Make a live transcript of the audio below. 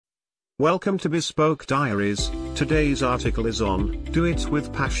Welcome to Bespoke Diaries. Today's article is on Do It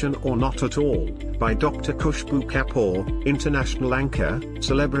With Passion or Not at All by Dr. Khushboo Kapoor, international anchor,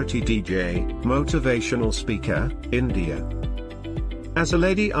 celebrity DJ, motivational speaker, India. As a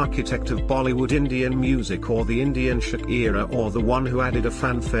lady architect of Bollywood Indian music, or the Indian Shakira, or the one who added a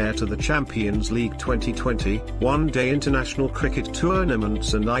fanfare to the Champions League 2020, one-day international cricket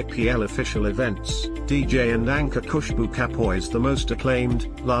tournaments and IPL official events, DJ and anchor Khushboo Kapoor is the most acclaimed,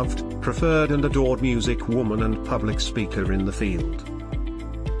 loved, preferred and adored music woman and public speaker in the field.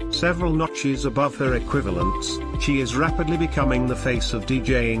 Several notches above her equivalents, she is rapidly becoming the face of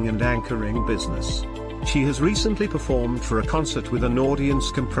DJing and anchoring business. She has recently performed for a concert with an audience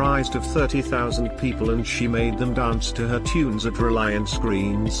comprised of 30,000 people, and she made them dance to her tunes at Reliance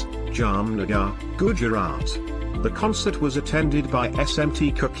Greens, Jamnagar, Gujarat. The concert was attended by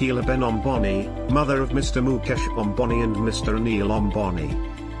SMT Kokilaben Ambani, mother of Mr. Mukesh Ambani and Mr. Anil Ambani.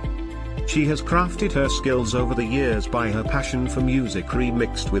 She has crafted her skills over the years by her passion for music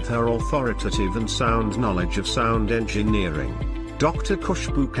remixed with her authoritative and sound knowledge of sound engineering. Dr.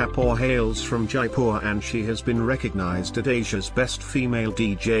 Khushboo Kapoor hails from Jaipur, and she has been recognized as Asia's best female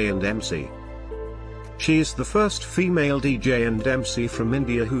DJ and MC. She is the first female DJ and MC from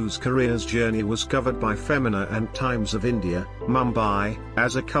India whose career's journey was covered by Femina and Times of India, Mumbai,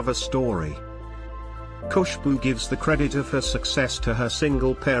 as a cover story. Khushboo gives the credit of her success to her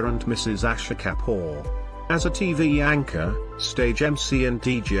single parent Mrs. Asha Kapoor. As a TV anchor, stage MC and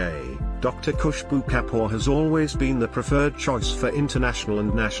DJ, Dr. Khushboo Kapoor has always been the preferred choice for international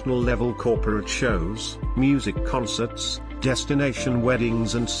and national level corporate shows, music concerts, destination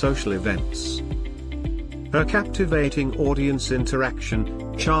weddings and social events. Her captivating audience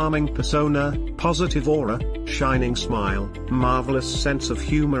interaction, charming persona, positive aura, shining smile, marvelous sense of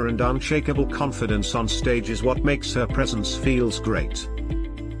humor and unshakable confidence on stage is what makes her presence feels great.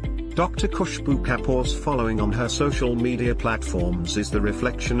 Dr. Khushboo Kapoor's following on her social media platforms is the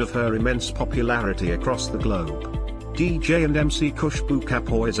reflection of her immense popularity across the globe. DJ and MC Khushboo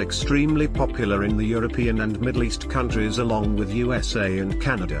Kapoor is extremely popular in the European and Middle East countries along with USA and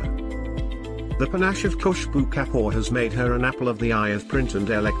Canada. The panache of Khushboo Kapoor has made her an apple of the eye of print and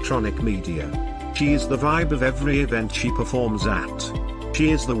electronic media. She is the vibe of every event she performs at. She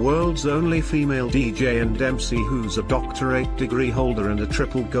is the world's only female DJ and MC who's a doctorate degree holder and a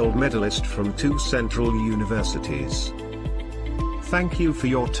triple gold medalist from 2 central universities. Thank you for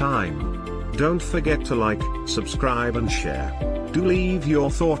your time. Don't forget to like, subscribe and share. Do leave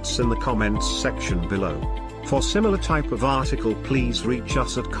your thoughts in the comments section below. For similar type of article, please reach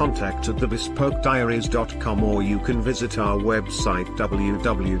us at contact@thebespokediaries.com, or you can visit our website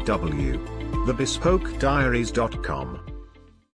www.thebespokediaries.com.